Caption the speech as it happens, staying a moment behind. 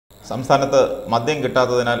സംസ്ഥാനത്ത് മദ്യം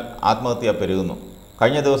കിട്ടാത്തതിനാൽ ആത്മഹത്യ പെരുകുന്നു.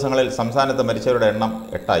 കഴിഞ്ഞ ദിവസങ്ങളിൽ സംസ്ഥാനത്ത് മരിച്ചവരുടെ എണ്ണം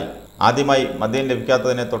 8ആയി. ആദ്യമായി മദ്യം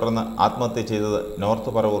ലഭിക്കാത്തതിനെ തുടർന്ന് ആത്മഹത്യ ചെയ്തത്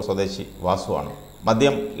നോർത്ത് പറവൂർ സ്വദേശി വാസുവാണ്.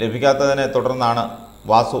 മദ്യം ലഭിക്കാത്തതിനെ തുടർന്നാണ്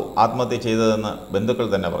വാസു ആത്മഹത്യ ചെയ്തതെന്ന് ബന്ധുക്കൾ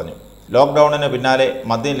തന്നെ പറഞ്ഞു. ലോക്ക്ഡൌണിന് പിന്നാലെ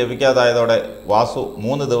മദ്യം ലഭിക്കാതായതോടെ വാസു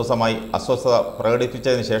 3 ദിവസമായി അസ്വസ്ഥത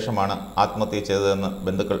പ്രകടിപ്പിച്ചതിന് ശേഷമാണ് ആത്മഹത്യ ചെയ്തതെന്ന്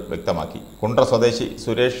ബന്ധുക്കൾ വ്യക്തമാക്കി. കുണ്ട്ര സ്വദേശി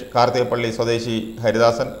സുരേഷ്, കാർത്തികപ്പള്ളി സ്വദേശി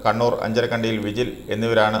ഹരിദാസൻ, കണ്ണൂർ അഞ്ചരക്കണ്ടിയിൽ വിജിൽ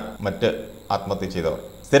എന്നിവരാണ് മറ്റ് ആത്മഹത്യ ചെയ്തവർ.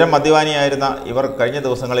 സ്ഥിരം മദ്യപാനിയായിരുന്ന ഇവർ കഴിഞ്ഞ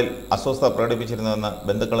ദിവസങ്ങളിൽ അസ്വസ്ഥത പ്രകടിപ്പിച്ചിരുന്നുവെന്ന്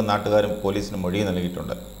ബന്ധുക്കളും നാട്ടുകാരും പോലീസിന് മൊഴി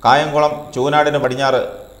നൽകിയിട്ടുണ്ട്. കായംകുളം ചൂനാടിന് പടിഞ്ഞാറ്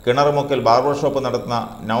കിണറുമുക്കിൽ ബാർബർ ഷോപ്പ് നടത്തുന്ന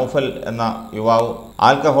നൌഫൽ എന്ന യുവാവ്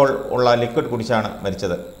ആൽക്കഹോൾ ഉള്ള ലിക്വിഡ് കുടിച്ചാണ്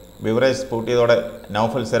മരിച്ചത്. ബിവറേജ് പൂട്ടിയതോടെ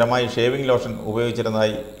നൌഫൽ സ്ഥിരമായി ഷേവിംഗ് ലോഷൻ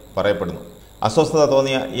ഉപയോഗിച്ചിരുന്നതായി പറയപ്പെടുന്നു. അസ്വസ്ഥത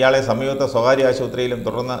തോന്നിയ ഇയാളെ സമീപത്തെ സ്വകാര്യ ആശുപത്രിയിലും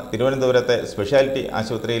തുടർന്ന് തിരുവനന്തപുരത്തെ സ്പെഷ്യാലിറ്റി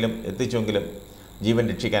ആശുപത്രിയിലും എത്തിച്ചെങ്കിലും ജീവൻ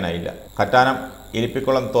രക്ഷിക്കാനായില്ല. കറ്റാനം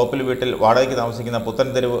ഇലിപ്പിക്കുളം തോപ്പിൽ വീട്ടിൽ വാടകയ്ക്ക് താമസിക്കുന്ന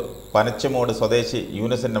പുത്തൻതെരുവ് പനച്ചമൂട് സ്വദേശി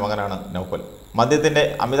യൂനസിൻ്റെ മകനാണ് നൌഫൽ. മദ്യത്തിൻ്റെ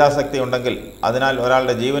അമിതാസക്തി ഉണ്ടെങ്കിൽ, അതിനാൽ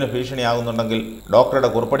ഒരാളുടെ ജീവന് ഭീഷണിയാകുന്നുണ്ടെങ്കിൽ ഡോക്ടറുടെ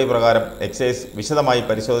കുറിപ്പടി പ്രകാരം എക്സൈസ് വിശദമായി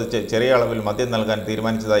പരിശോധിച്ച് ചെറിയ അളവിൽ മദ്യം നൽകാൻ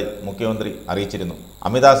തീരുമാനിച്ചതായി മുഖ്യമന്ത്രി അറിയിച്ചിരുന്നു.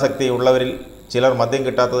 അമിതാസക്തി ഉള്ളവരിൽ ചിലർ മദ്യം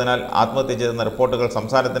കിട്ടാത്തതിനാൽ ആത്മഹത്യ ചെയ്തെന്ന റിപ്പോർട്ടുകൾ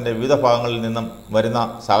സംസ്ഥാനത്തിൻ്റെ വിവിധ ഭാഗങ്ങളിൽ നിന്നും വരുന്ന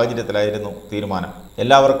സാഹചര്യത്തിലായിരുന്നു തീരുമാനം.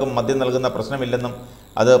 എല്ലാവർക്കും മദ്യം നൽകുന്ന പ്രശ്നമില്ലെന്നും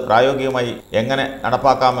അത് പ്രായോഗികമായി എങ്ങനെ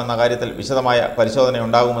നടപ്പാക്കാമെന്ന കാര്യത്തിൽ വിശദമായ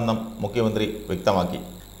പരിശോധനയുണ്ടാകുമെന്നും മുഖ്യമന്ത്രി വ്യക്തമാക്കി.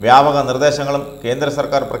 വ്യാപക നിർദ്ദേശങ്ങളും കേന്ദ്ര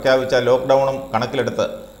സർക്കാർ പ്രഖ്യാപിച്ച ലോക്ക്ഡൌണും കണക്കിലെടുത്ത്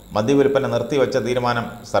മദ്യവിൽപ്പന നിർത്തിവെച്ച തീരുമാനം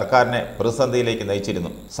സർക്കാരിനെ പ്രതിസന്ധിയിലേക്ക് നയിച്ചിരുന്നു.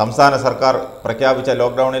 സംസ്ഥാന സർക്കാർ പ്രഖ്യാപിച്ച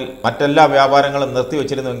ലോക്ക്ഡൌണിൽ മറ്റെല്ലാ വ്യാപാരങ്ങളും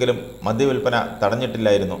നിർത്തിവെച്ചിരുന്നുവെങ്കിലും മദ്യവിൽപ്പന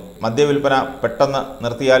തടഞ്ഞിട്ടില്ലായിരുന്നു. മദ്യവിൽപ്പന പെട്ടെന്ന്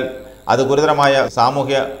നിർത്തിയാൽ അത് ഗുരുതരമായ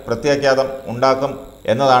സാമൂഹ്യ പ്രത്യാഘാതം ഉണ്ടാക്കും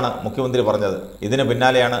എന്നതാണ് മുഖ്യമന്ത്രി പറഞ്ഞത്. ഇതിന്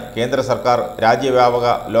പിന്നാലെയാണ് കേന്ദ്ര സർക്കാർ രാജ്യവ്യാപക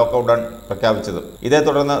ലോക്ക്ഡൌൺ പ്രഖ്യാപിച്ചത്. ഇതേ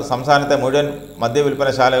തുടർന്ന് സംസ്ഥാനത്തെ മുഴുവൻ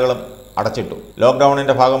മദ്യവിൽപ്പനശാലകളും അടച്ചിട്ടു.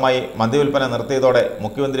 ലോക്ക്ഡൌണിന്റെ ഭാഗമായി മദ്യവിൽപ്പന നിർത്തിയതോടെ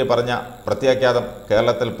മുഖ്യമന്ത്രി പറഞ്ഞ പ്രത്യാഘാതം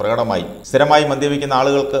കേരളത്തിൽ പ്രകടമായി. സ്ഥിരമായി മദ്യപിക്കുന്ന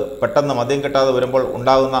ആളുകൾക്ക് പെട്ടെന്ന് മദ്യം കിട്ടാതെ വരുമ്പോൾ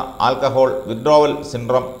ഉണ്ടാകുന്ന ആൽക്കഹോൾ വിത്ഡ്രോവൽ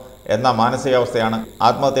സിൻഡ്രോം എന്ന മാനസികാവസ്ഥയാണ്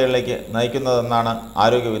ആത്മഹത്യകളിലേക്ക് നയിക്കുന്നതെന്നാണ്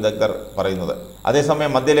ആരോഗ്യ വിദഗ്ധർ പറയുന്നത്.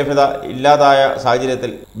 അതേസമയം മദ്യലഭ്യത ഇല്ലാതായ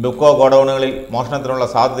സാഹചര്യത്തിൽ ബുക്കോ ഗോഡൌണുകളിൽ മോഷണത്തിനുള്ള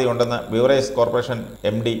സാധ്യതയുണ്ടെന്ന് ബിവറേജ് കോർപ്പറേഷൻ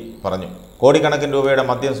MD പറഞ്ഞു. കോടിക്കണക്കിന് രൂപയുടെ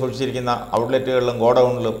മദ്യം സൂക്ഷിച്ചിരിക്കുന്ന ഔട്ട്ലെറ്റുകളിലും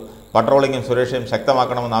ഗോഡൌണിലും പട്രോളിംഗും സുരക്ഷയും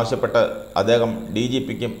ശക്തമാക്കണമെന്നാവശ്യപ്പെട്ട് അദ്ദേഹം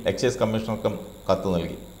DGPക്കും എക്സൈസ് കമ്മീഷണർക്കും കത്ത്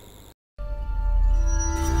നൽകി.